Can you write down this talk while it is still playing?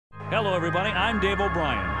Hello, everybody. I'm Dave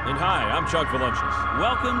O'Brien. And hi, I'm Chuck Valencius.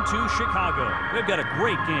 Welcome to Chicago. We've got a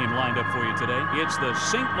great game lined up for you today. It's the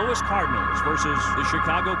St. Louis Cardinals versus the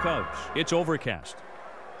Chicago Cubs. It's overcast.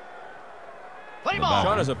 Play ball.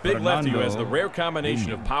 Sean is a big lefty who has the rare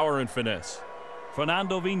combination of power and finesse.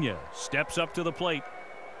 Fernando Vina steps up to the plate.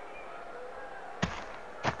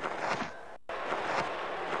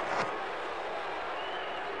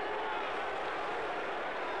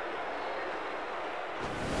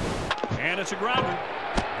 And it's a grounder.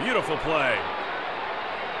 Beautiful play.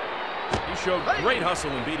 He showed great hustle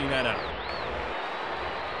in beating that out.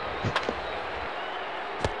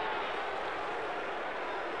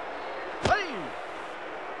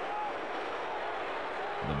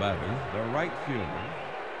 The batter, the right fielder.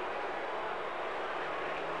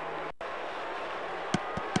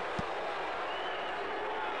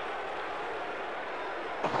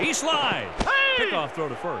 He slides. Pickoff throw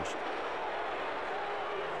to first.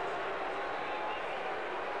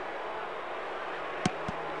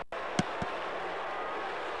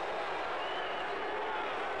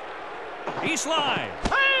 He slides.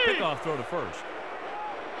 Pickoff throw to first.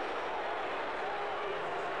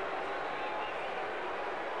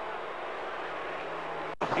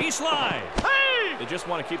 He slides. They just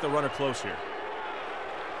want to keep the runner close here.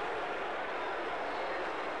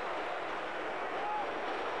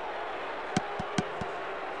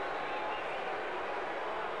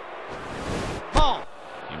 Ball.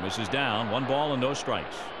 He misses down. 1 ball and no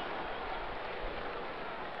strikes.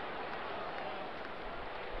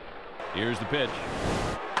 Here's the pitch.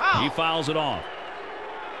 He fouls it off.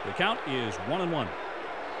 The count is 1-1.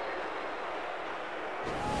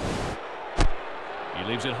 He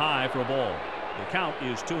leaves it high for a ball. The count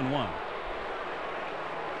is 2-1.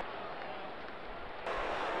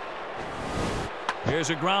 Here's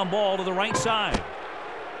a ground ball to the right side.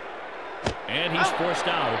 And he's forced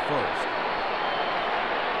out at first.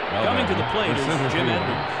 Coming to the plate is Jim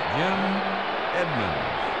Edmonds.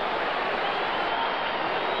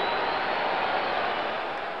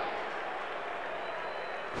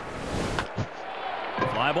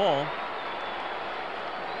 Fly ball.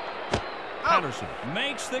 Patterson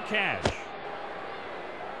makes the catch.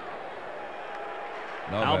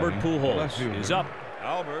 Albert Pujols is up.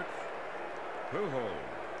 Albert Pujols.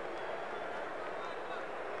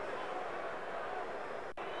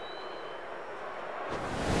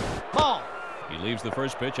 Ball. He leaves the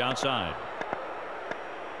first pitch outside.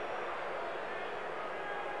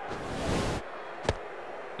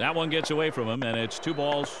 That one gets away from him, and it's 2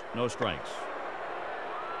 balls, no strikes.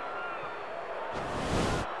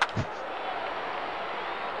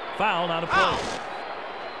 Foul out of play.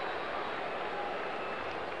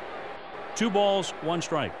 2 balls, 1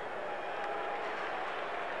 strike.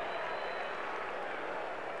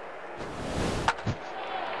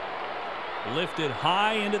 Lifted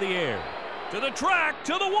high into the air. To the track,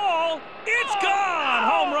 to the wall. It's gone!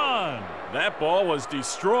 Home run! That ball was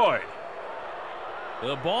destroyed.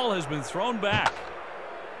 The ball has been thrown back.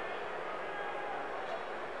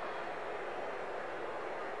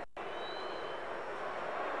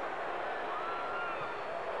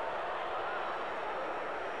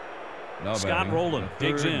 Scott Rowland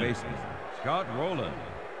digs in. Baseman, Scott Rowland.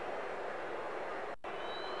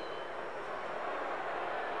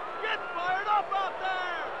 Get fired up out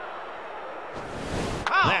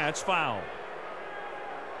there! That's foul.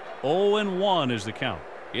 0-1 is the count.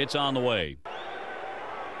 It's on the way.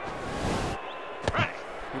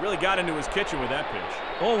 He really got into his kitchen with that pitch.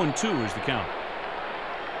 0-2 is the count.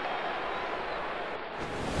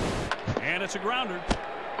 And it's a grounder.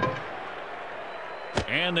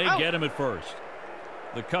 And they get him at first.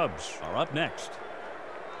 The Cubs are up next.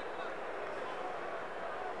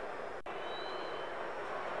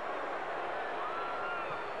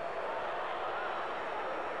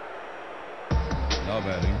 Now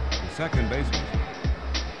batting, the second baseman.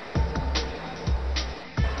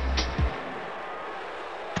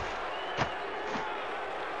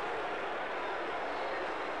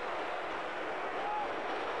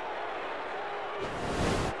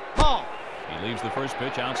 Leaves the first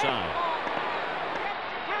pitch outside.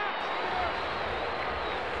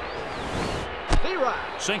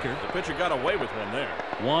 Sinker. The pitcher got away with one there.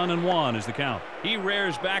 1-1 is the count. He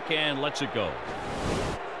rears back and lets it go.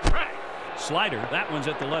 Slider. That one's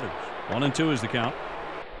at the letters. 1-2 is the count.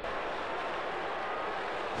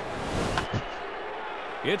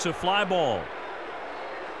 It's a fly ball.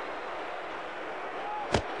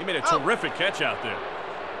 He made a terrific catch out there.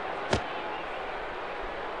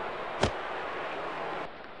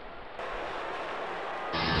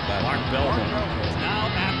 Belmont is now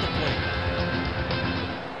at the plate.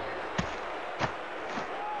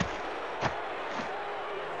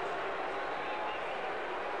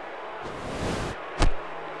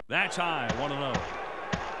 That's high, 1-0.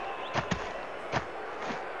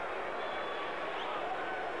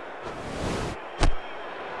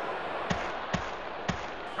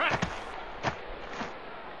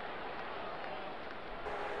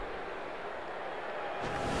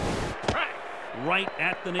 Right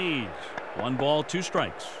at the knees. 1 ball, 2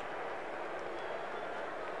 strikes.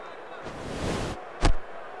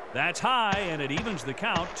 That's high, and it evens the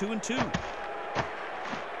count, 2-2.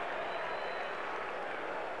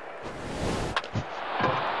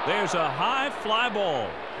 There's a high fly ball.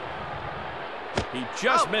 He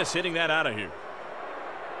just missed hitting that out of here.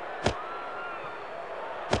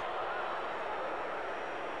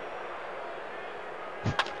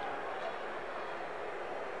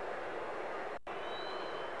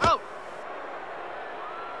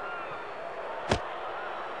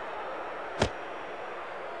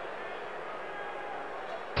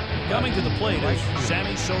 Coming to the plate is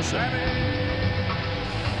Sammy Sosa.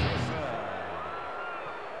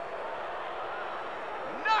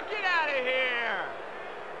 Knock it out of here!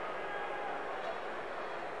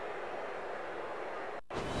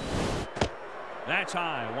 That's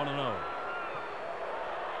high, 1-0.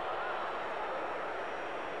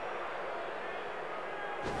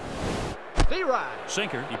 D-Ride.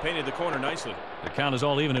 Sinker. He painted the corner nicely. The count is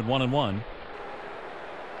all even at 1-1.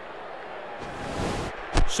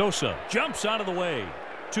 Sosa jumps out of the way.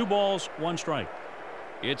 2 balls, 1 strike.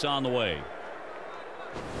 It's on the way.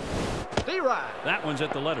 D-Ride. That one's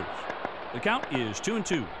at the letters. The count is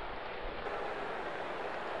 2-2.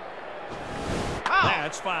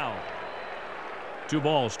 That's foul. 2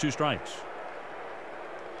 balls, 2 strikes.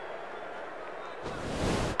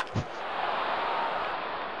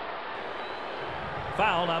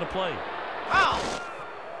 Foul, out of play. Foul.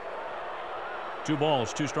 2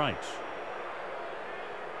 balls, 2 strikes.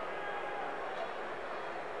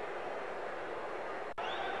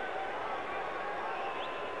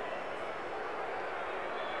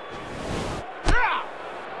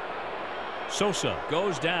 Sosa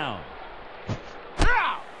goes down.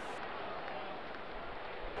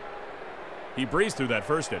 He breezed through that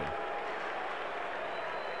first inning.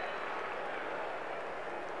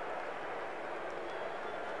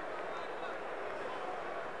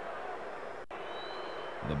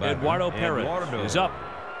 Eduardo Perez is up.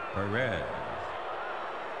 Perez.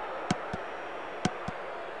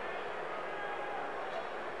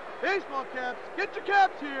 Baseball caps. Get your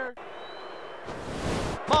caps here.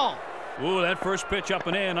 Ball. Ooh, that first pitch up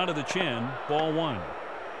and in under the chin. Ball 1.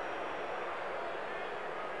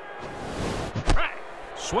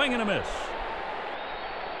 Swing and a miss.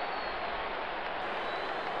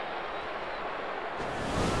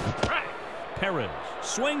 Perez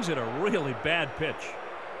swings at a really bad pitch.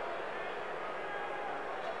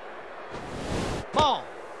 Ball.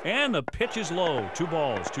 And the pitch is low. 2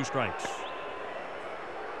 balls, 2 strikes.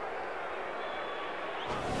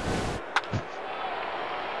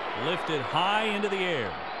 Lifted high into the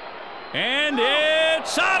air. And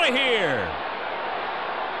it's out of here.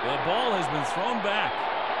 The ball has been thrown back.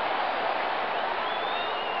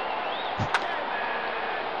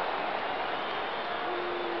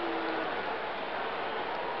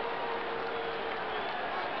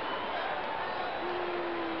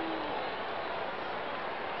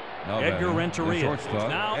 Edgar Renteria is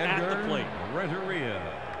now at the plate. Renteria.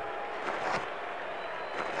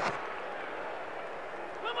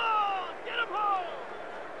 Come on, get him home.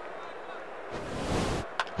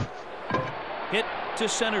 Hit to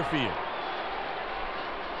center field.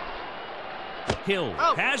 Hill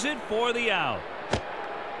has it for the out.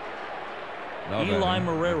 Eli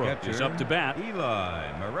Marrero is up to bat.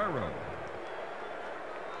 Eli Marrero.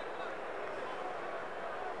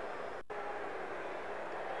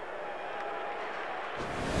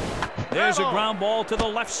 There's a ground ball to the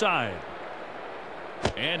left side.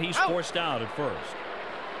 And he's forced out at first.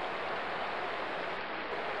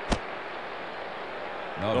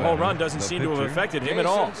 The home run doesn't seem to have affected him at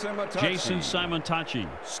all. Jason Simontachi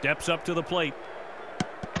steps up to the plate.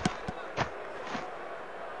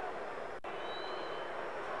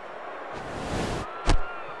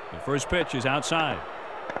 The first pitch is outside.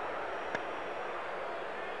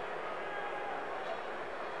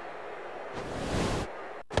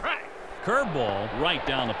 Curveball right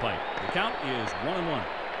down the pipe. The count is 1-1.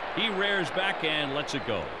 He rears back and lets it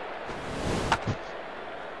go.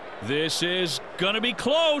 This is going to be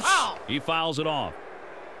close. He fouls it off.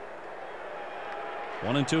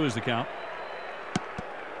 1-2 is the count.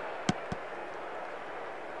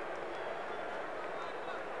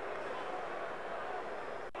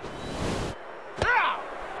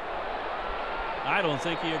 I don't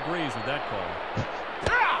think he agrees with that call.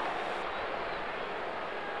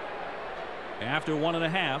 After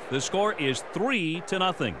 1.5, the score is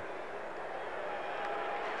 3-0.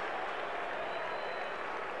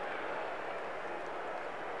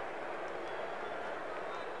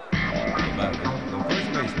 The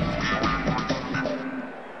first baseman.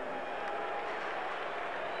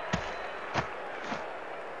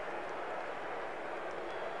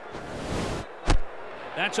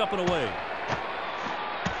 That's up and away.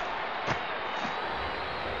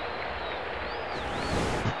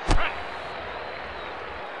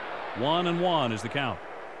 One and one is the count.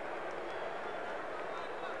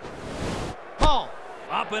 Ball.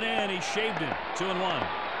 Up and in. He shaved it. 2-1. Knock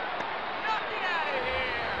it out of here.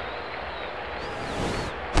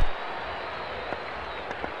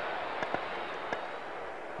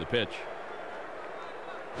 The pitch.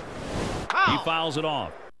 Foul. He fouls it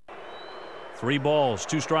off. 3 balls,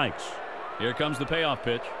 2 strikes. Here comes the payoff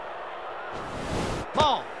pitch.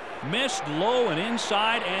 Ball. Missed low and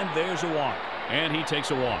inside, and there's a walk. And he takes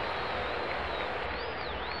a walk.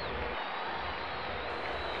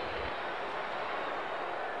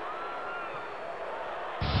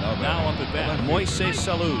 Now up at bat, Moises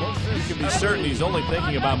Salud. You can be certain he's only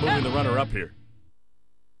thinking about moving the runner up here.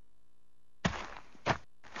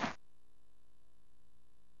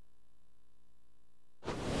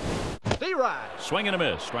 D-Ride. Swing and a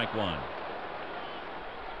miss, strike 1.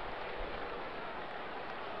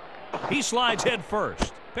 He slides head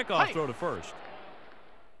first. Pickoff throw to first.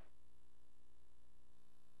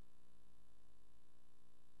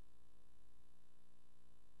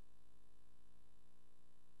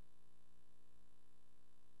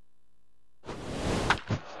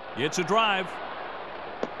 It's a drive.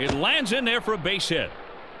 It lands in there for a base hit.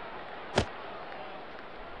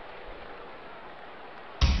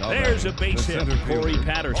 There's a base hit. Corey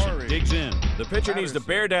Patterson digs in. The pitcher needs to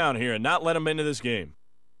bear down here and not let him into this game.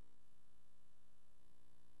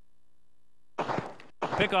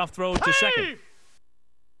 Pickoff throw to second.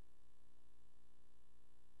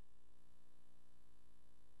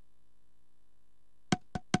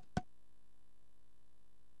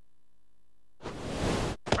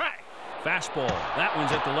 Fastball. That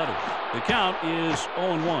one's at the letters. The count is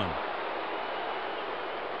 0-1.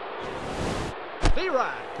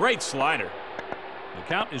 D-Ride. Great slider. The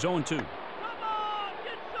count is 0-2. Come on,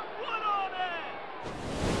 get some wood on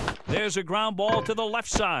it. There's a ground ball to the left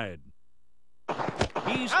side.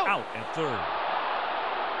 He's out at third.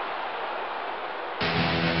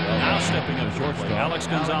 Now stepping up shortstop, Alex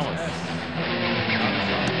Gonzalez.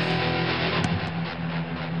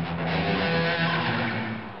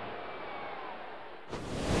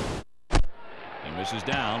 He misses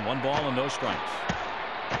down. 1 ball and no strikes.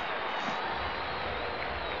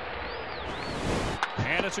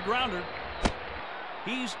 And it's a grounder.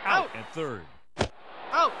 He's out at third.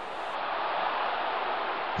 Out.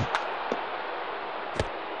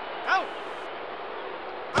 Out.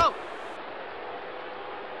 Out.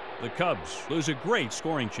 The Cubs lose a great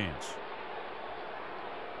scoring chance.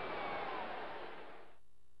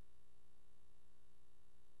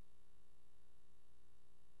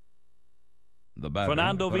 The batter,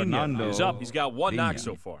 Fernando Vina is up. He's got 1 knock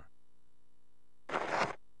so far.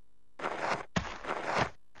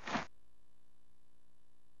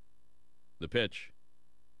 The pitch.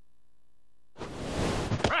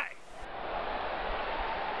 Right.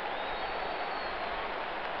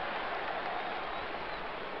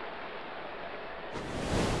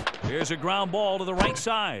 Here's a ground ball to the right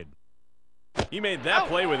side. He made that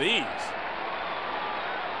play with ease.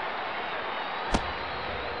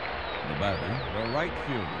 The batter, the right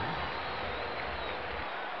fielder.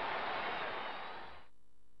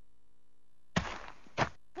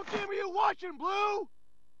 What game are you watching, Blue?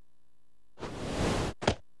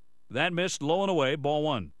 That missed low and away, ball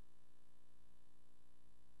 1.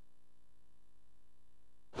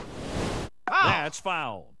 That's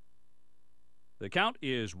foul. The count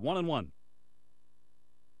is 1-1.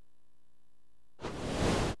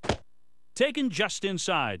 Taken just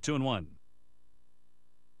inside, 2-1.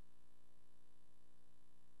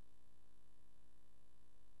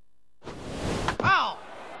 Foul.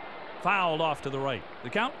 Fouled off to the right. The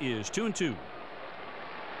count is 2-2.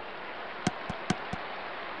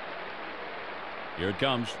 Here it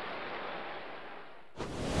comes.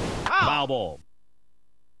 Foul ball.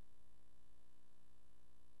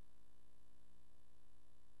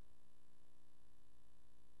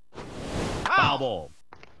 Foul ball.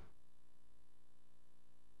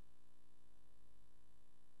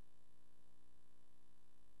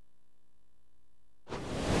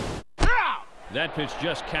 That pitch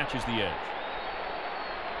just catches the edge.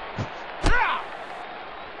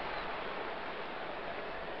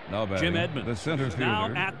 Now Jim Edmonds the center fielder,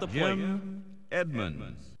 now at the plate. Jim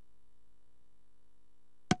Edmonds.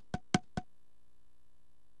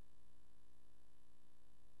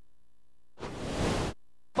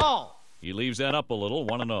 Ball. He leaves that up a little,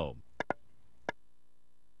 1-0.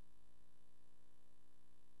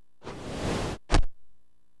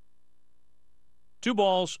 Two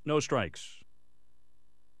balls, no strikes.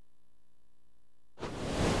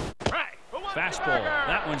 Right. Fastball.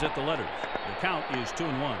 That one's at the letters. The count is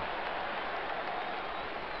 2-1.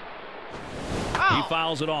 He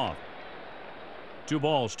fouls it off. Two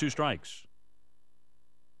balls, two strikes.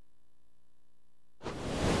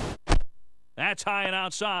 That's high and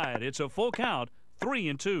outside. It's a full count,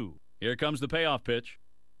 3-2. Here comes the payoff pitch.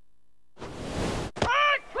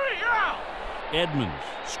 Strike three, you're out. Edmonds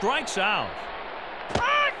strikes out.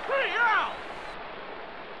 Strike three, you're out.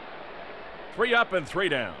 3 up and 3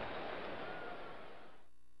 down.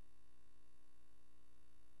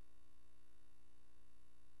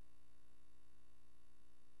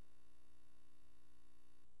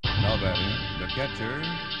 Now batting, the catcher.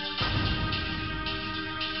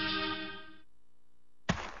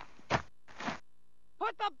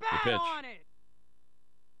 Put the bat pitch. on it.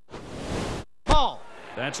 Ball.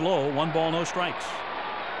 That's low. 1 ball, no strikes.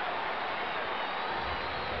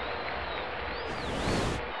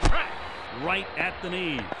 Right at the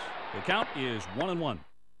knees. The count is 1-1.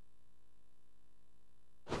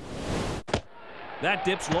 That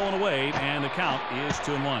dips low and away, and the count is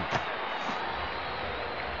 2-1.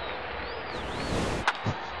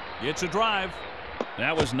 It's a drive.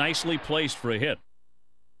 That was nicely placed for a hit.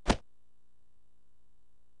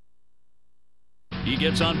 He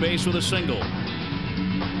gets on base with a single.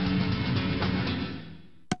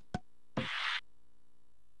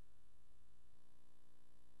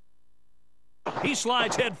 He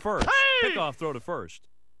slides head first. Hey! Pickoff throw to first.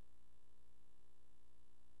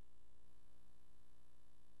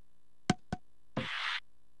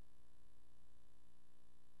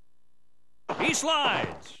 He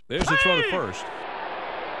slides. There's the throw to first.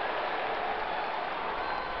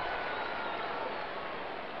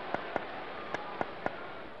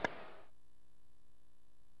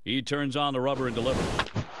 He turns on the rubber and delivers.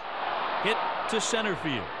 Hit to center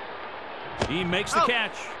field. He makes the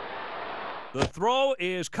catch. The throw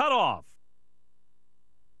is cut off.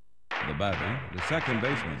 The batter, the second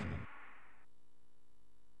baseman.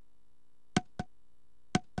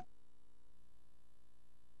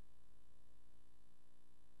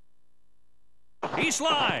 He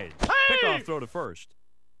slides. Hey! Pickoff throw to first.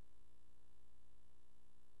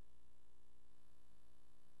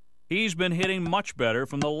 He's been hitting much better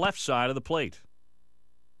from the left side of the plate.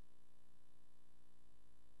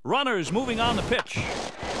 Runners moving on the pitch.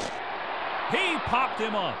 He popped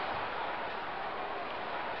him up.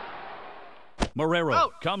 Marrero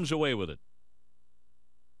comes away with it.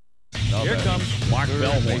 Now Here batting, comes Mark third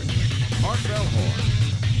Bellhorn. baseman. Mark Bellhorn.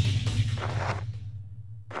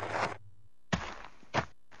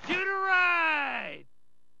 To the right.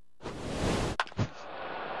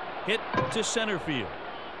 Hit to center field.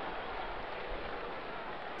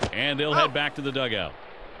 And they'll head back to the dugout.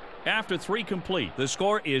 After 3 complete, the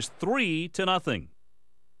score is 3-0.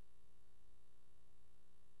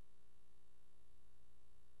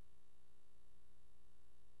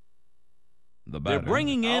 The They're batter,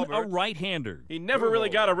 bringing in a Albert. right-hander. He never really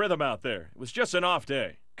got a rhythm out there. It was just an off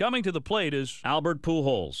day. Coming to the plate is Albert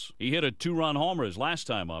Pujols. He hit a 2-run homer his last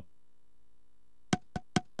time up.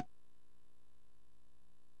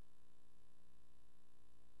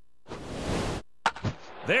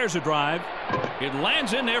 There's a drive. It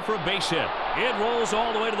lands in there for a base hit. It rolls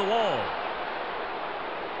all the way to the wall.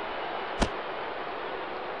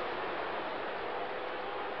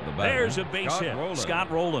 the batter, There's a base Scott hit. Rowland.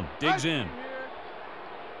 Scott Rowland digs in.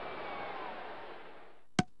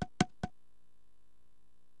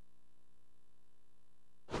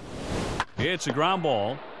 It's a ground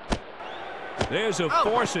ball. There's a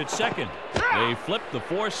force at second. They flip the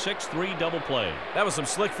 4-6-3 double play. That was some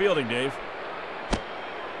slick fielding, Dave.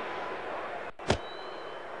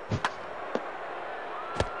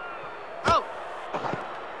 Out.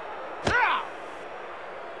 Yeah.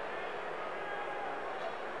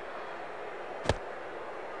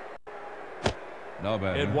 Now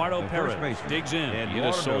batting, Eduardo the first Perez baseman. digs in. He hit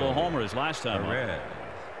a solo homer his last time up. Perez.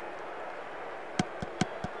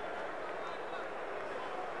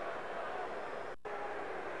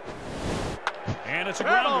 And it's a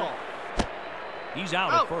grounder. He's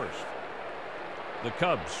out at first. The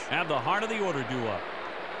Cubs have the heart of the order due up.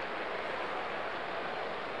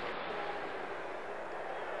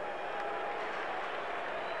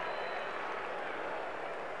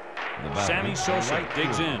 The batter, Sammy the Sosa right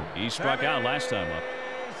digs fielder. in. He struck out last time up.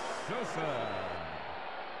 Sosa.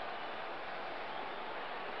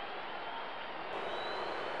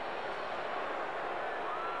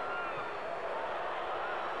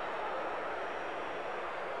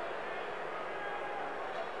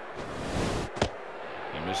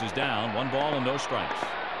 is down. 1 ball and no strikes.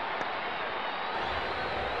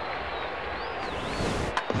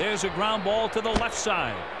 There's a ground ball to the left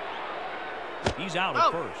side. He's out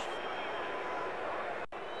at first.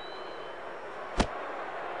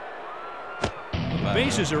 The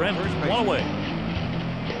bases are empty. 1 away.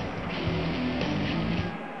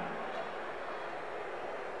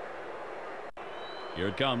 Here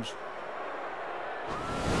it comes.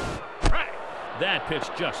 That pitch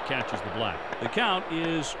just catches the black. The count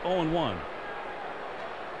is 0-1.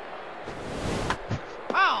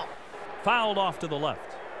 Foul. Fouled off to the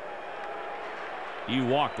left. He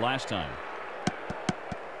walked last time.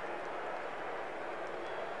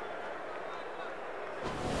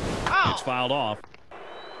 Foul. It's fouled off.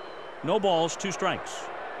 No balls, 2 strikes.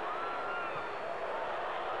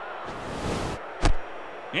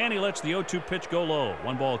 And he lets the 0-2 pitch go low.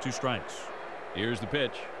 1 ball, 2 strikes. Here's the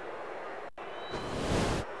pitch.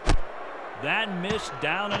 That missed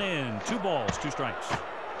down and in. 2 balls, 2 strikes.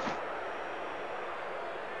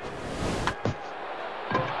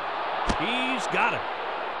 He's got it.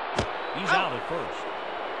 He's out at first.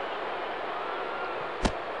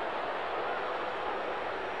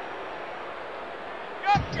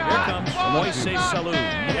 Here comes Moises Salou.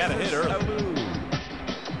 He had a hit early.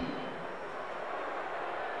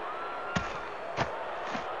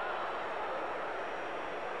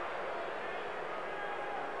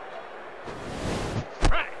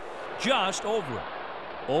 Just over it.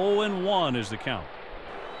 0-1 is the count.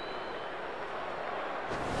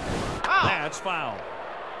 That's foul.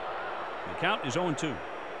 The count is 0-2.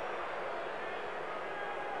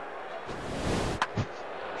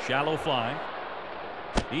 Shallow fly.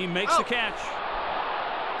 He makes the catch.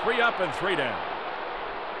 3 up and 3 down.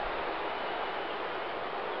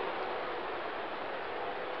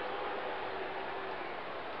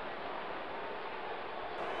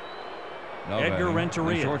 Edgar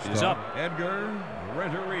Renteria is up. Edgar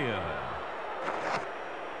Renteria.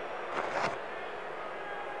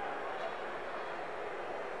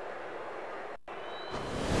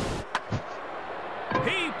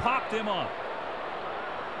 He popped him up.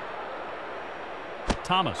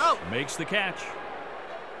 Thomas makes the catch.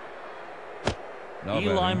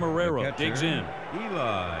 Eli Marrero digs in.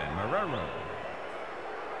 Eli Marrero.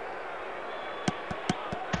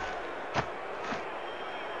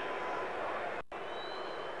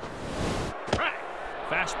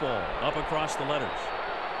 Fastball up across the letters.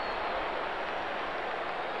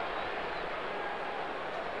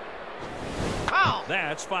 Foul.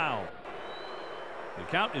 That's foul. The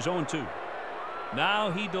count is 0-2.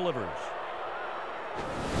 Now he delivers.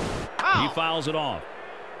 Foul. He fouls it off.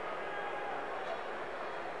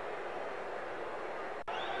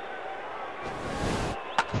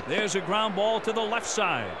 There's a ground ball to the left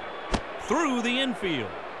side. Through the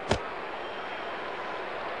infield.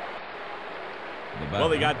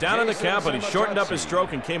 Well, he got down in the count, but he shortened up his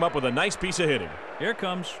stroke and came up with a nice piece of hitting. Here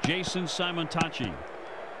comes Jason Simontachi.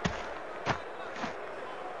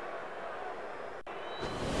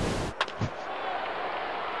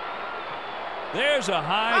 There's a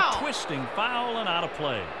high twisting foul and out of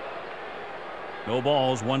play. No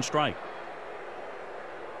balls, 1 strike.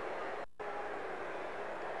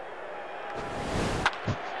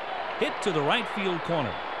 Hit to the right field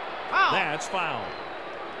corner. That's foul.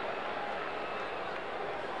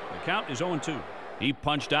 The count is 0-2. He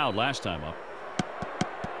punched out last time up.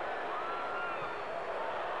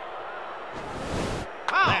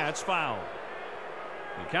 That's foul.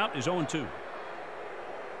 The count is 0-2.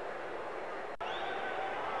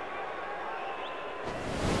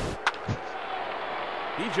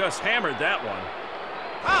 He just hammered that one.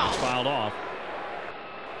 It's fouled off.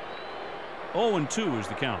 0-2 is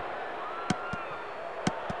the count.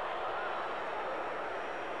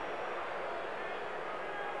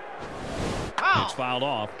 It's fouled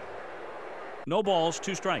off. No balls,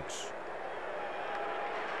 2 strikes.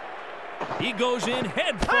 He goes in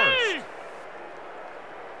head first.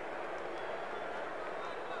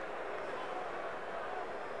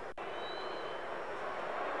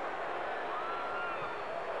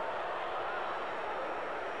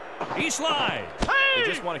 He slides. They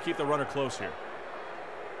just want to keep the runner close here.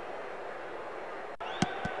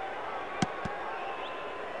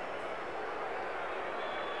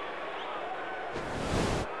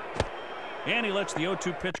 And he lets the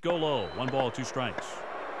 0-2 pitch go low. 1 ball, 2 strikes.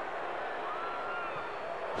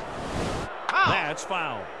 That's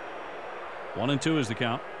foul. 1-2 is the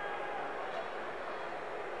count.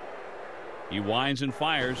 He winds and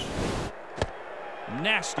fires.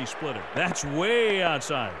 Nasty splitter. That's way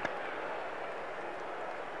outside.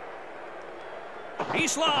 He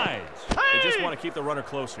slides. They just want to keep the runner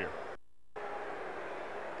close here.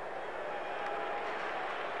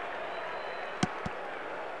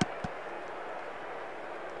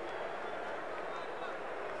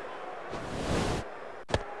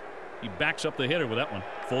 backs up the hitter with that one.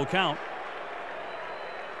 Full count.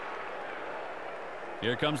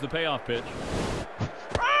 Here comes the payoff pitch.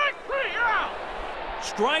 Strike three, you're out.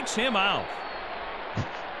 Strikes him out.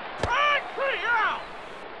 Strike three, you're out.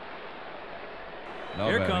 No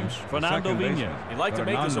Here batting. comes The Fernando second Vina. baseman, He'd like to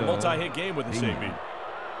make this a Fernando multi-hit game with the Vina. safety.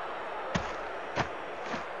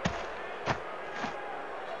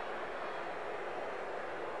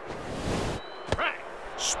 Strike.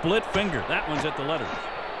 Split finger. That one's at the letters.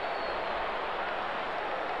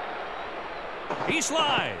 He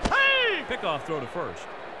slides. Hey! Pickoff throw to first.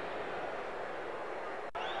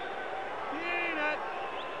 Peanut.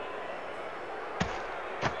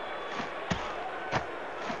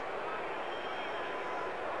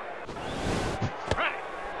 Strike.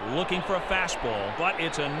 Looking for a fastball, but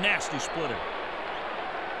it's a nasty splitter.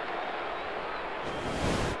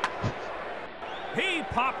 He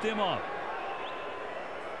popped him up.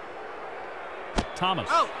 Thomas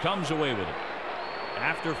Out. comes away with it.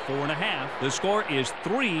 After 4.5, the score is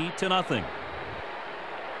 3-0.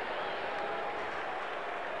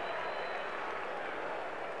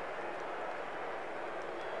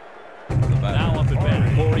 Now up at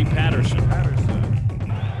bat, Corey Patterson.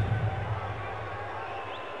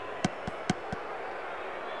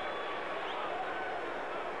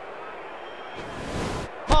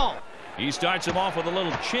 Ball. He starts him off with a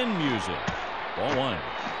little chin music. Ball one.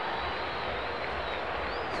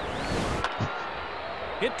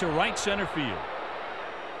 Hit to right center field.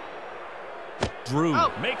 Drew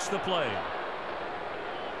makes the play.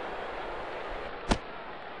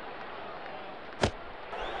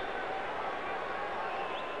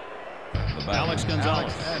 Alex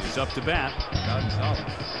Gonzalez is up to bat.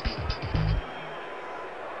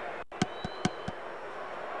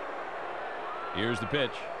 Here's the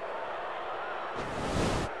pitch.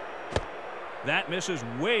 That misses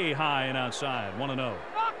way high and outside. 1-0. Knock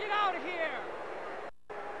it out of here.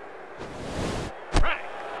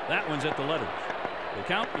 That one's at the letters. The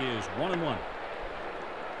count is 1-1.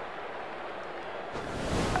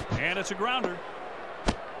 And it's a grounder.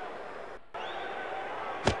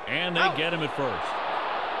 And they get him at first.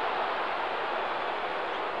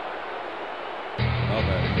 No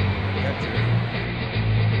batting. Catcher.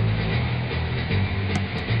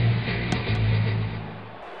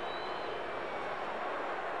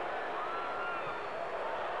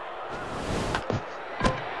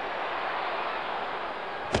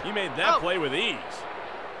 He made that play with ease.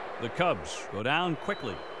 The Cubs go down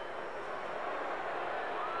quickly.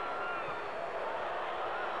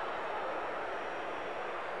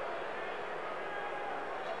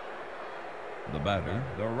 The batter,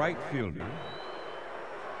 the right fielder.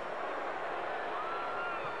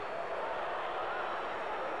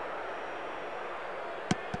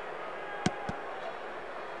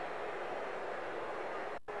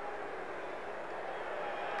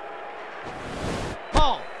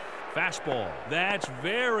 Ball. Fastball. That's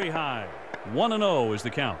very high. 1-0 is the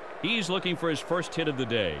count. He's looking for his first hit of the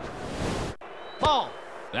day. Ball.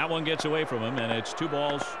 That one gets away from him, and it's 2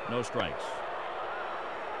 balls, no strikes.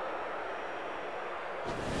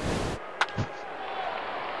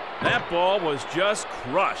 That ball was just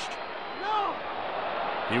crushed. No.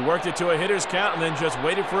 He worked it to a hitter's count and then just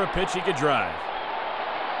waited for a pitch he could drive.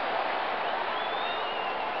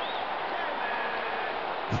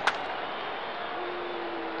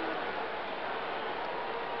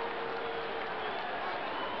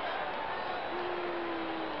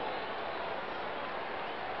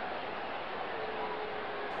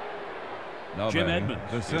 No Jim batting.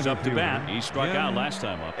 Edmonds The is center up to fielder, bat. He struck out Jim last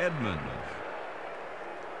time up. Edmonds.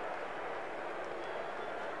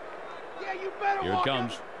 Yeah, you better Here it walk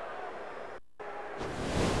comes.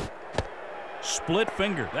 Split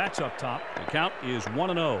finger. That's up top. The count is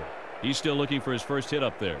 1-0. He's still looking for his first hit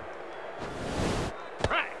up there.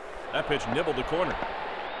 That pitch nibbled the corner.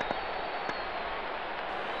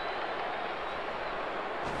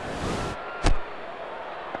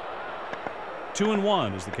 Two and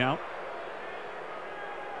 1 is the count.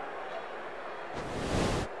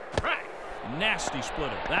 Nasty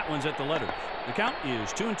splitter. That one's at the letters. The count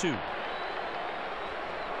is 2-2.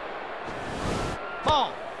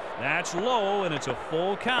 Ball. That's low, and it's a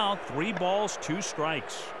full count. 3 balls, 2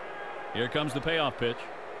 strikes. Here comes the payoff pitch.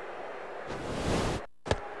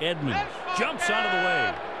 Edmonds jumps out of the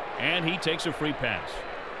way, and he takes a free pass.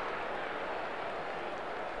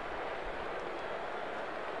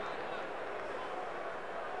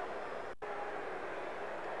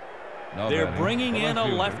 No They're batting. bringing The in a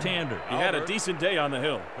fielder. left-hander. He had a decent day on the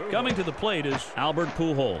hill. Coming to the plate is Albert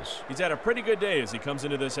Pujols. He's had a pretty good day as he comes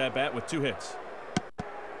into this at-bat with 2 hits.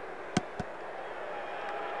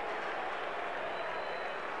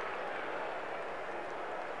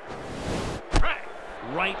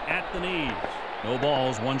 right at the knees. No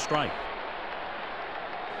balls, one strike.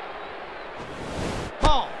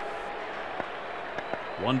 Ball.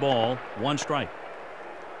 One ball, one strike.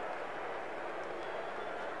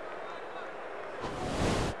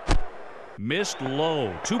 Missed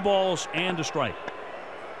low. 2 balls and a strike.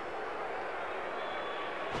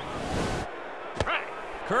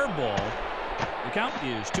 Curveball. The count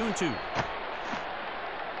is 2-2.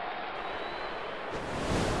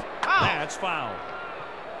 That's foul.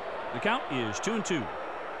 The count is 2-2.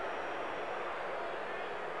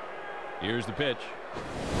 Here's the pitch.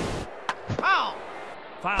 Foul.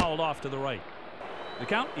 Fouled off to the right. The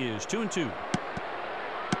count is 2-2.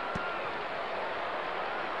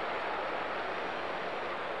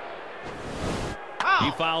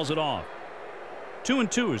 He fouls it off.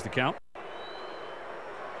 2-2 is the count.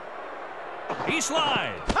 He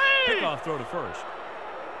slides. Hey! Pickoff throw to first.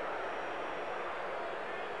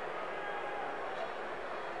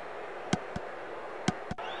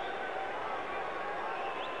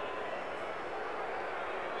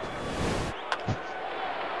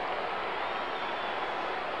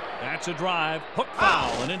 That's a drive. Hook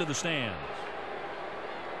foul and into the stands.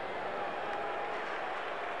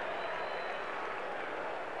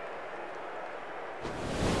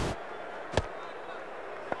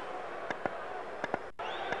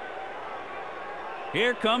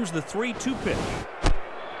 Here comes the 3-2 pitch.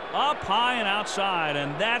 Up high and outside,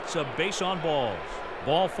 and that's a base on balls.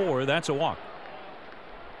 Ball 4, that's a walk.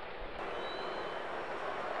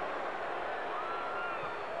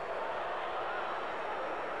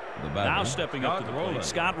 Now stepping up to the plate,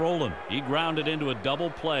 Scott Rowland. He grounded into a double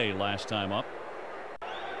play last time up.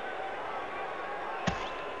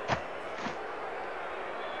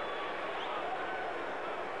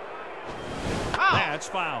 That's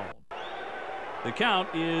foul. The count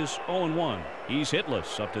is 0-1. He's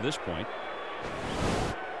hitless up to this point.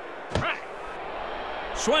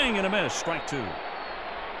 Swing and a miss. Strike 2.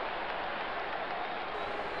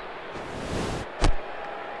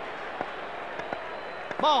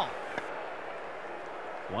 Ball.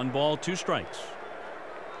 1 ball, 2 strikes.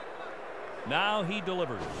 Now he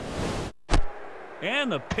delivers.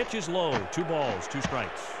 And the pitch is low. 2 balls, 2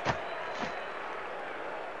 strikes.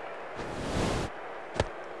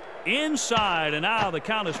 Inside, and now the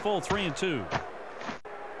count is full, 3-2.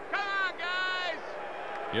 Come on, guys.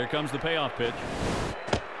 Here comes the payoff pitch.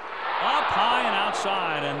 Up high and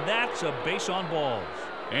outside, and that's a base on balls.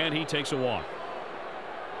 And he takes a walk.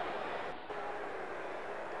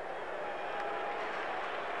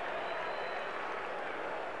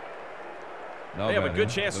 They have a good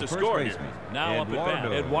chance to score here. Now up at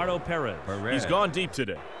bat, Eduardo Perez. He's gone deep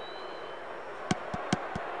today.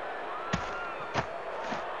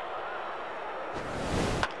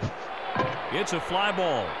 It's a fly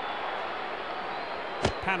ball.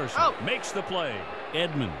 Patterson makes the play.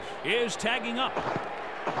 Edmonds is tagging up.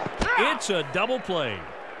 It's a double play.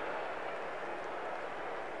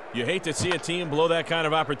 You hate to see a team blow that kind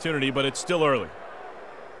of opportunity, but it's still early.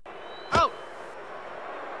 Out.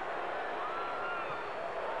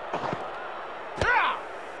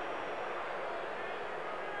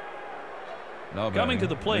 Coming to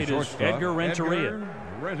the plate is Edgar Renteria.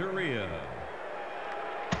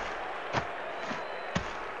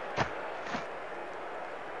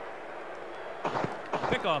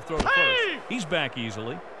 Pickoff throw to first. He's back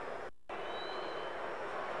easily.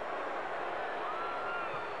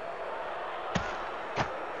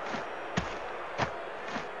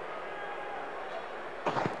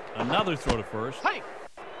 Another throw to first. Hey.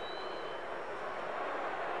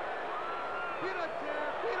 Peanuts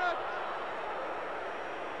here, peanuts.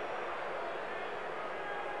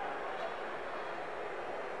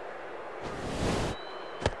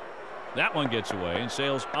 That one gets away and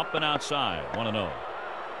sails up and outside. 1-0.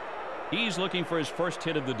 He's looking for his first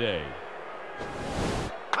hit of the day.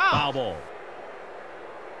 Foul ball.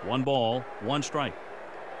 1 ball, 1 strike.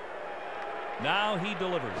 Now he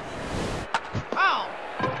delivers. Foul.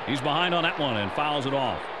 He's behind on that one and fouls it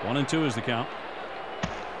off. 1-2 is the count.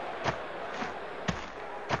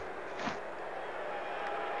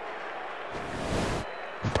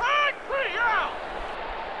 Strike 3, you're out.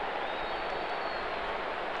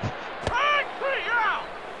 Strike 3, you're out.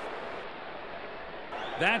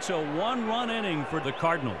 That's a 1-run inning for the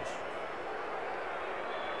Cardinals.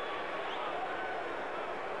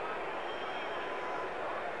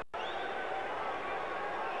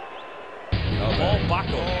 Paul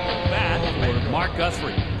Bacco bat for Mark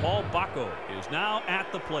Guthrie. Paul Bacco is now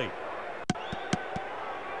at the plate.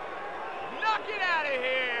 Knock it out of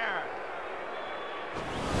here.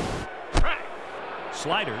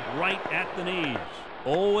 Slider right at the knees.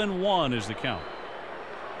 0-1 is the count.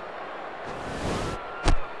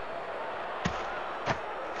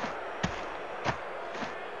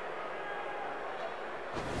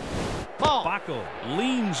 Paco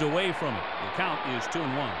leans away from it. The count is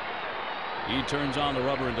 2-1. He turns on the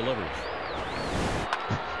rubber and delivers.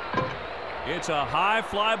 It's a high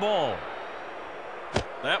fly ball.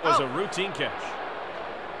 That was a routine catch.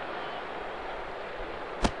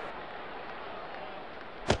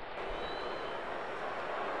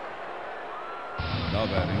 Now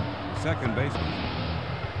batting, the second baseman.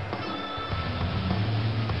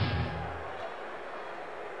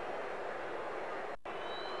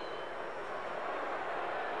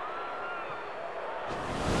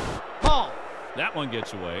 Ball. That one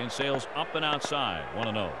gets away and sails up and outside.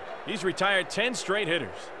 1-0. He's retired 10 straight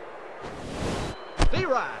hitters.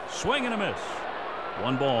 V-Ride. Swing and a miss.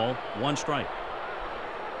 1 ball, 1 strike.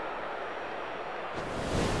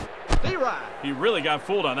 V-Ride. He really got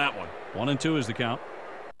fooled on that one. 1-2 is the count.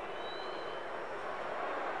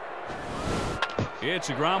 It's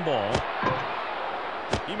a ground ball.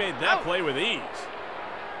 He made that play with ease.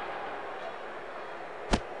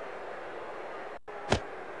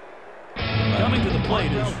 Coming to the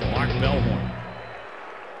plate is Mark Bellhorn.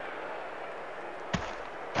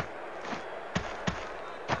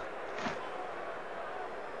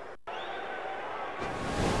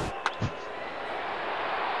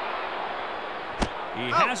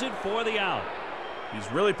 He has it for the out.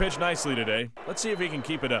 He's really pitched nicely today. Let's see if he can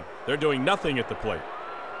keep it up. They're doing nothing at the plate.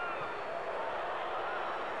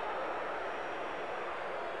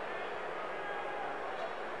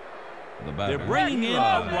 They're bringing in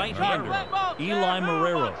a right-hander. Eli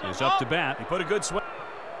Marrero is up to bat. He put a good swing.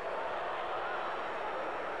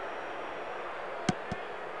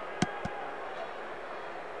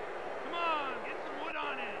 Come on, get some wood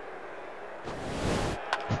on it.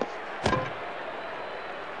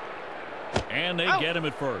 And they get him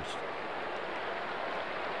at first.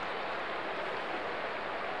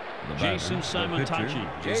 Jason Simontachi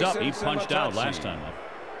is up. He punched out last time up.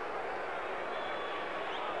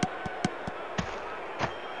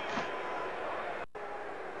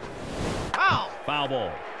 Foul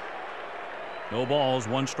ball. No balls,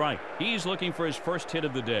 1 strike. He's looking for his first hit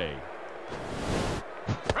of the day.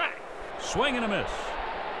 Swing and a miss.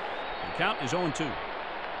 The count is 0-2.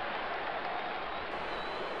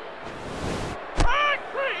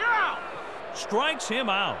 Strikes him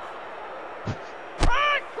out.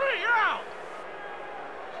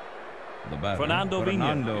 Fernando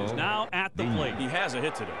Vina is now at the plate. He has a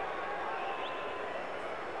hit today.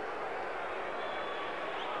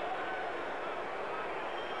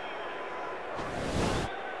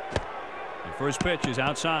 The first pitch is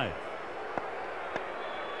outside.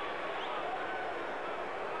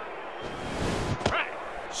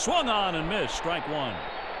 Swung on and missed. Strike 1.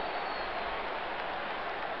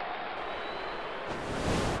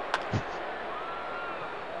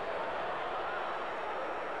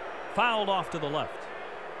 Fouled off to the left.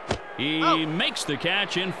 He makes the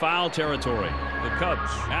catch in foul territory. The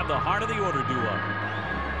Cubs have the heart of the order due up.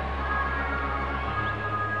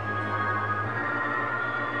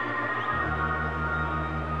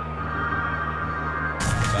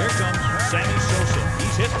 Here comes Sammy Sosa.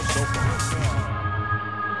 He's hit so far.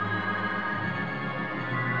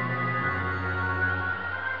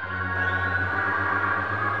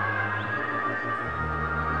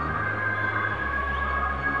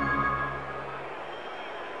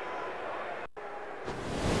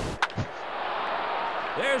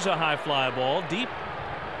 There's a high fly ball deep.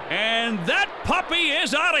 And that puppy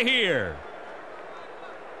is out of here.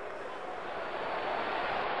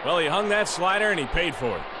 Well, he hung that slider and he paid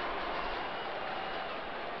for it.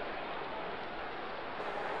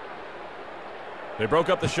 They broke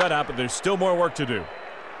up the shutout, but there's still more work to do.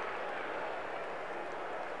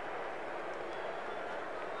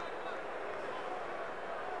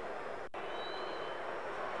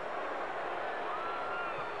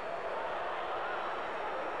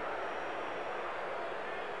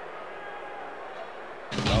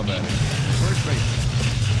 First base.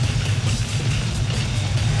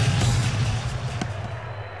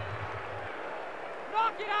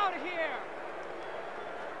 Knock it out of here.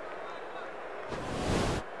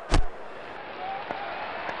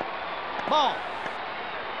 Ball.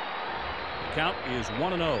 The count is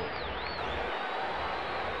 1-0.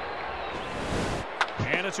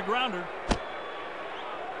 And it's a grounder.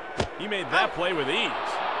 He made that play with ease.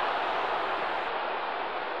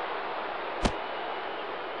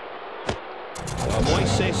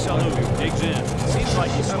 Moises Salou digs in. Seems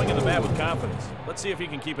like he's swinging the bat with confidence. Let's see if he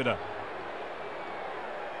can keep it up.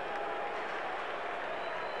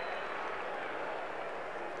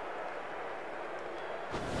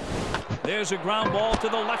 There's a ground ball to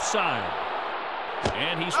the left side.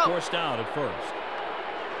 And he's forced out at first.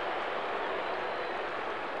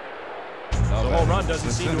 home run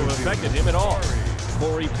doesn't seem to have affected him at all.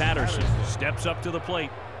 Corey Patterson steps up to the plate.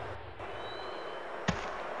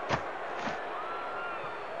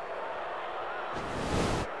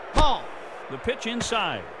 Ball. The pitch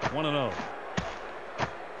inside, 1-0.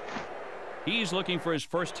 He's looking for his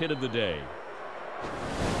first hit of the day.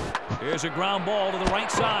 Here's a ground ball to the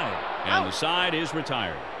right side, and the side is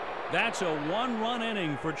retired. That's a one-run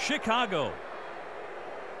inning for Chicago.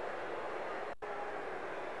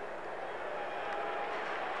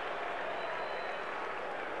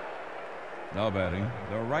 Now batting,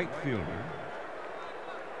 the right fielder.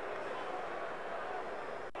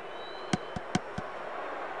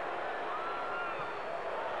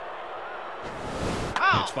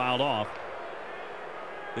 It's fouled off.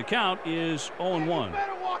 The count is 0-1.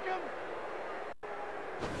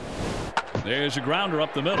 There's a grounder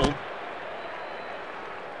up the middle.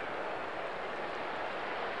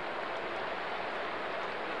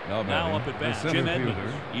 Now up at bat, Jim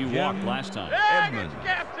Edmonds. He walked last time. Edmonds.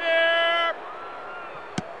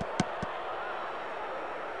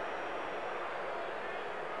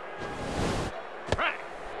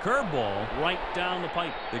 Curveball right down the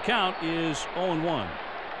pipe. The count is 0-1.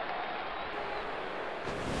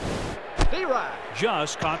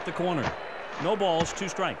 Just caught the corner. No balls, 2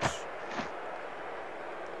 strikes.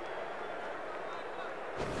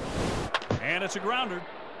 And it's a grounder.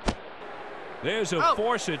 There's a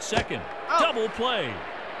force at second. Double play.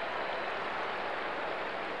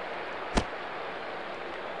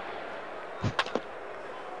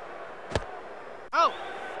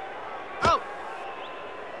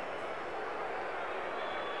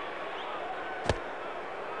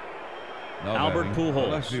 Albert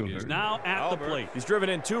Pujols is now at the plate. He's driven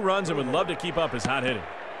in 2 runs and would love to keep up his hot hitting.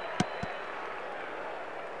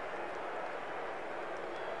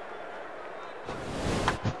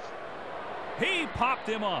 He popped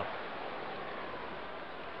him up.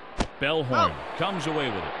 Bellhorn comes away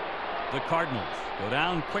with it. The Cardinals go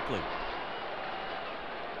down quickly.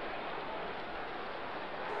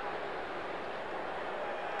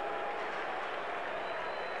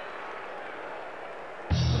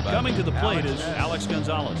 Coming to the plate is Alex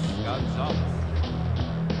Gonzalez.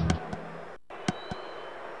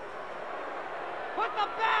 Put the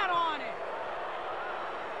bat on it.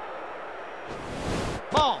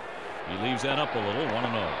 Ball. He leaves that up a little,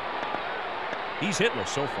 1-0. He's hitless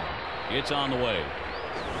so far. It's on the way.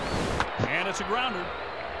 And it's a grounder.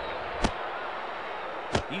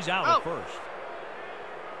 He's out at first.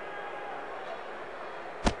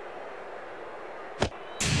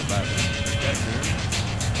 The batter, catcher.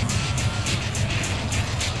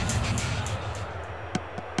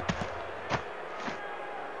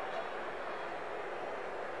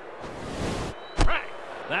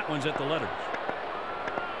 That one's at the letters.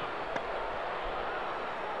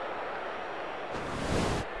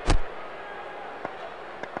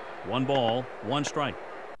 One ball, 1 strike.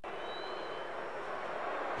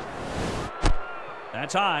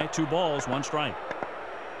 That's high. 2 balls, 1 strike.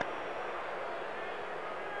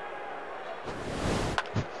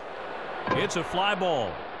 It's a fly ball.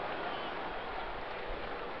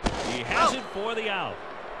 He has it for the out.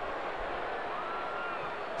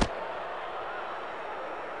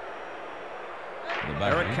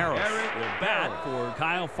 Eric Karros will bat for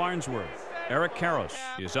Kyle Farnsworth. Eric Karros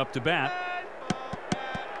is up to bat.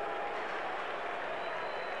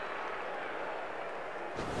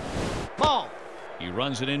 Ball. He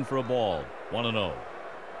runs it in for a ball. 1-0.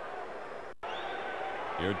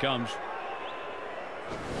 Here it comes.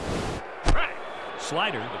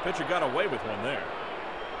 Slider. The pitcher got away with one there.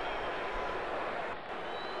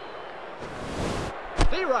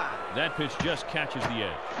 That pitch just catches the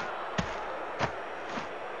edge.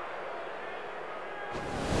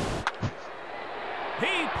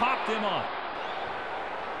 He popped him up.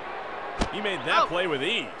 He made that play with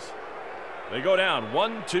ease. They go down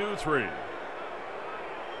 1, 2, 3.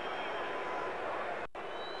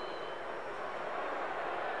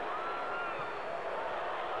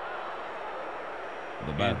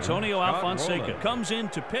 Antonio Alfonseca comes in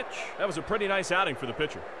to pitch. That was a pretty nice outing for the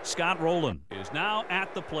pitcher. Scott Rowland is now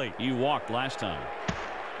at the plate. He walked last time.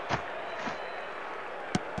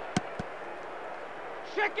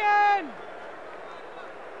 Chicken!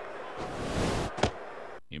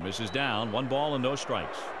 He misses down. 1 ball and no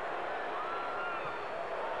strikes.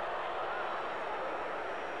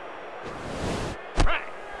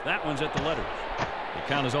 That one's at the letters. The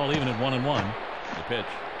count is all even at 1-1. The pitch.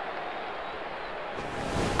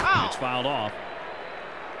 It's fouled off.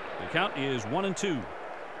 The count is 1-2.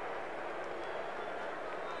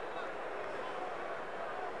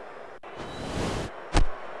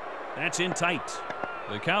 That's in tight.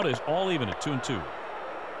 The count is all even at 2-2.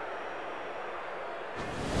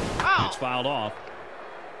 It's fouled off.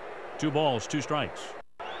 2 balls, 2 strikes.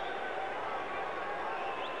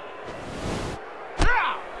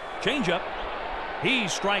 Changeup. He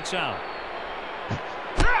strikes out.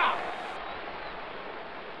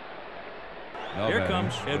 Here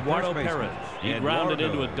comes Eduardo Perez. He grounded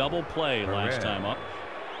into a double play last time up.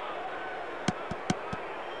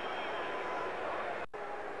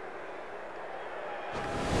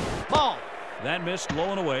 Ball. That missed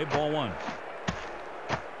low and away. Ball 1.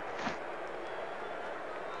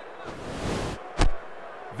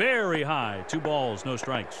 Very high. 2 balls, no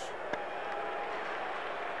strikes.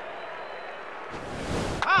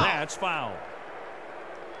 That's foul.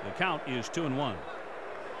 The count is 2-1.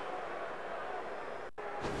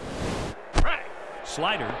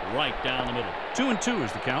 Slider right down the middle. 2-2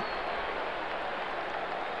 is the count.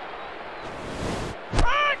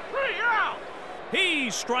 He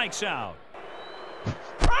strikes out.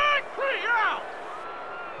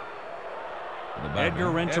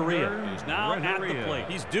 Edgar Renteria is now at the plate.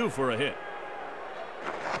 He's due for a hit.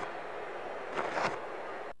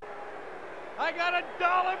 I got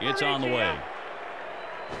 $1 for It's on the way.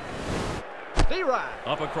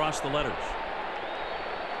 Up across the letters.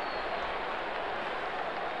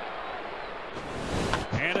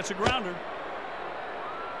 And it's a grounder.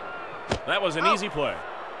 That was an easy play.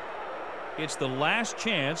 It's the last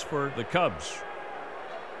chance for the Cubs.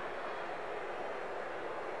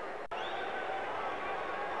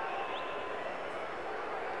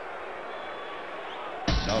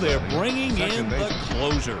 They're bringing in the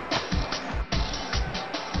closer.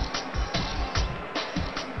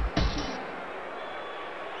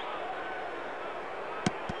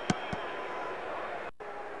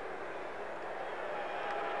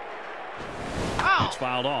 It's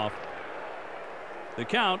fouled off. The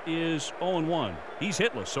count is 0-1. He's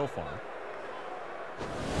hitless so far.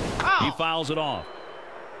 He fouls it off.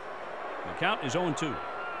 The count is 0-2.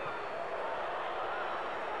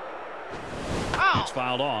 It's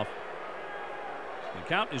fouled off. The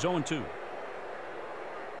count is 0-2.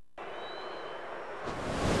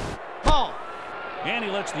 Ball. And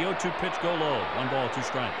he lets the 0-2 pitch go low. 1 ball, 2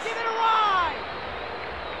 strikes. Give it a ride.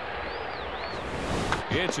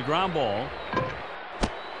 It's a ground ball.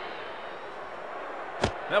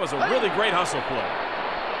 That was a really great hustle play.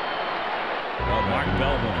 Well, Mark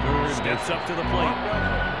Belvin steps up to the plate.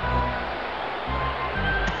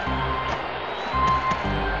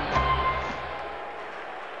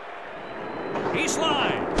 He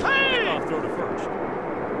slides. Kickoff throw to first.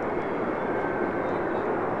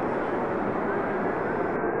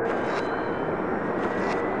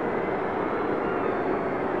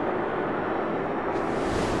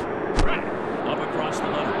 Up across the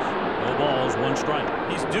letters. No balls, 1 strike.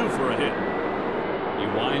 He's due for a hit. He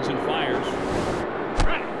winds and fires.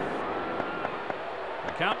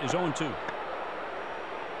 The count is 0-2.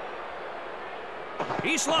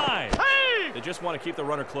 He slides. They just want to keep the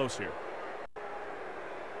runner close here.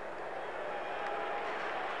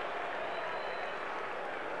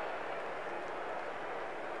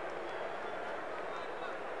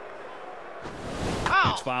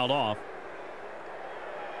 It's fouled off.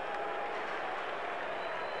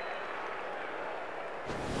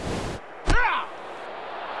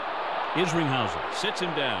 Isringhausen sits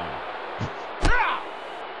him down.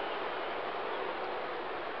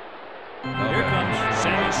 Here comes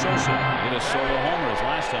Sammy Sosa. Hit a solo homer his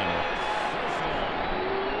last time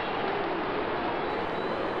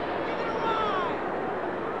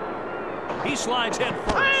up. He slides head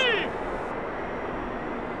first.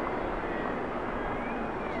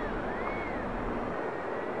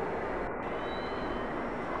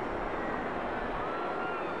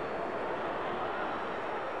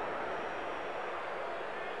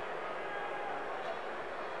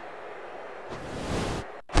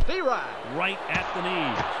 Right at the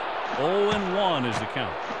knees. 0-1 is the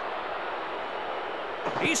count.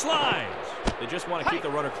 He slides. They just want to keep the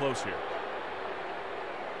runner close here.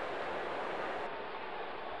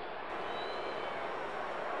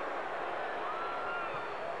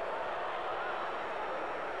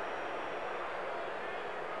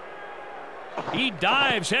 He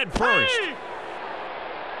dives head first.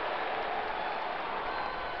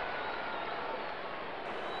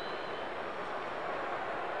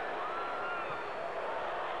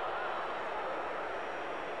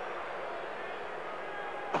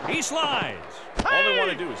 He slides. All they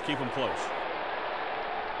want to do is keep him close.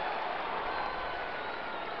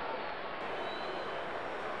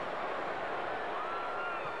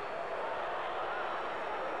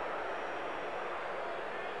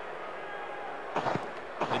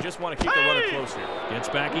 They just want to keep the runner close here. Gets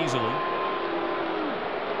back easily.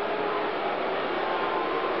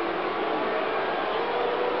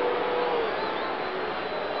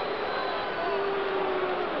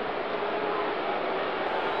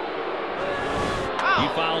 He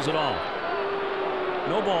fouls it off.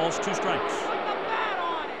 No balls, 2 strikes.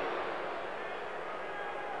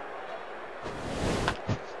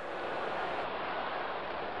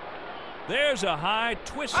 There's a high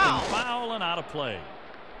twisting foul and out of play.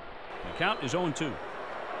 The count is 0-2.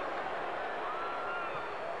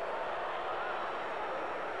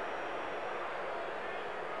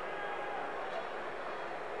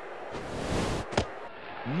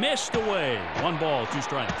 Missed away. 1 ball, 2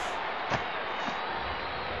 strikes.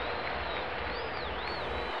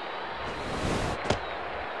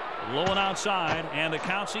 Low and outside, and the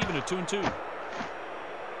count's even at 2-2.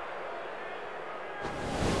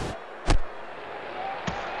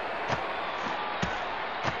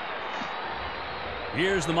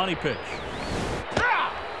 Here's the money pitch.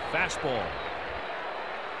 Fastball.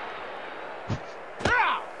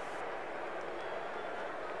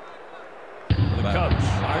 The Cubs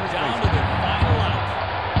are down to their final out.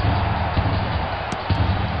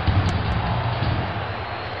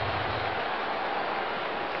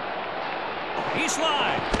 He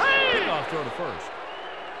slides. Pickoff throw to first.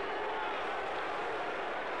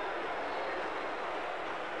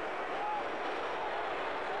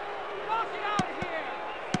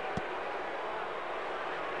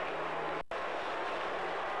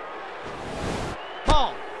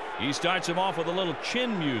 He starts him off with a little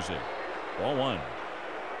chin music. Ball 1.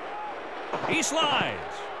 He slides.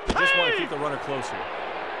 Just want to keep the runner close here.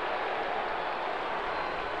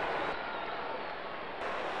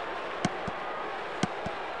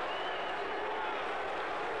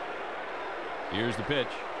 Here's the pitch.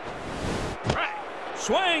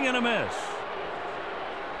 Swing and a miss.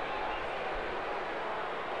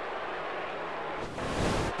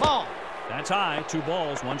 Ball. That's high. 2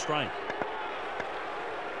 balls, 1 strike.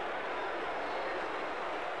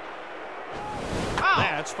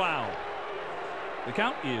 That's foul. The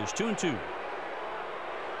count is 2-2.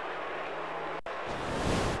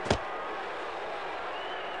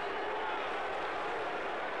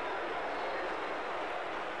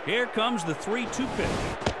 Here comes the 3-2 pitch.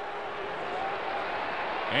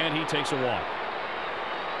 And he takes a walk.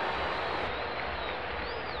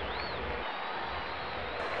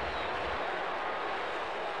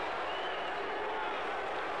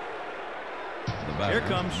 Here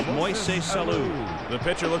comes Moises Salou. The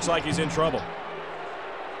pitcher looks like he's in trouble.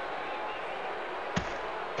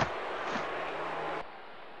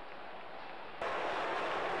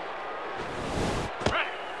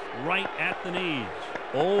 Right at the knees.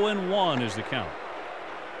 0-1 is the count.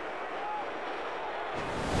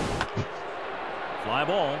 Fly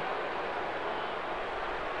ball.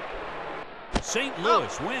 St.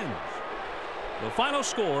 Louis wins. The final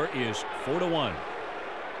score is 4-1.